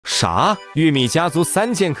啥？玉米家族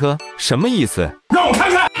3剑客？什么意思？让我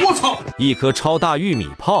看看！我操！一颗超大玉米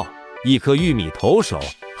炮，一颗玉米投手，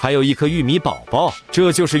还有一颗玉米宝宝，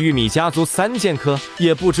这就是玉米家族3剑客。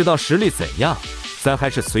也不知道实力怎样，咱还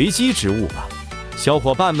是随机植物吧。小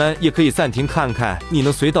伙伴们也可以暂停看看你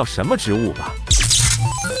能随到什么植物吧。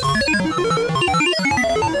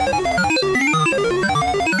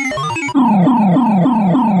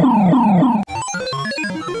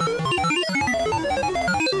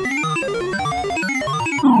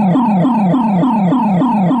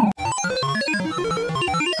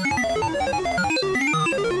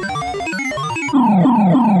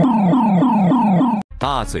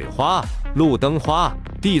大嘴花、路灯花、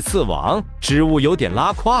地刺王，植物有点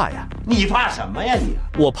拉胯呀。你怕什么呀你？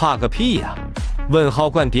我怕个屁呀！问号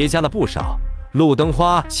罐叠加了不少，路灯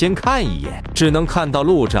花先看一眼，只能看到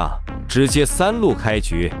路障，直接3路开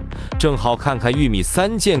局，正好看看玉米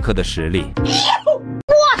3剑客的实力。我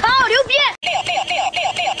靠，牛逼！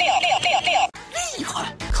厉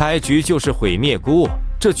害！开局就是毁灭菇，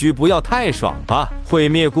这局不要太爽吧？毁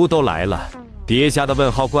灭菇都来了。叠加的问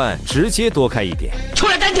号罐直接多开一点，出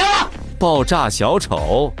来单挑啊！爆炸小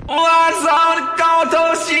丑！我操你高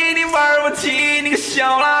头戏，你玩不起，你个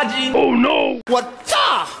小垃圾 ！Oh no！ 我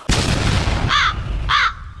炸！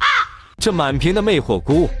这满屏的魅惑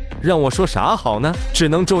菇，让我说啥好呢？只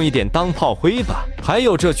能种一点当炮灰吧。还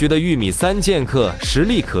有这局的玉米3剑客实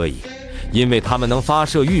力可以，因为他们能发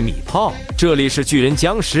射玉米炮。这里是巨人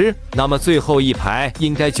僵尸，那么最后一排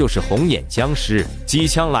应该就是红眼僵尸。机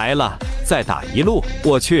枪来了，再打一路。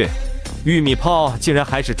我去，玉米炮竟然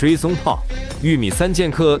还是追踪炮。玉米3剑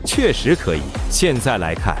客确实可以。现在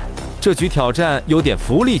来看，这局挑战有点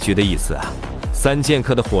福利局的意思啊。3剑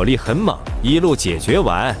客的火力很猛，一路解决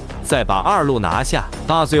完，再把2路拿下。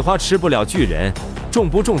大嘴花吃不了巨人，中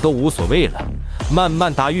不中都无所谓了。慢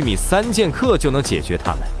慢打玉米3剑客就能解决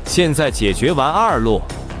他们。现在解决完2路，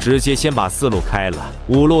直接先把4路开了。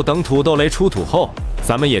5路等土豆雷出土后，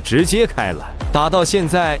咱们也直接开了。打到现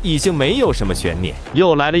在已经没有什么悬念。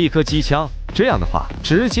又来了一颗机枪，这样的话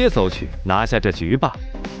直接走去拿下这局吧。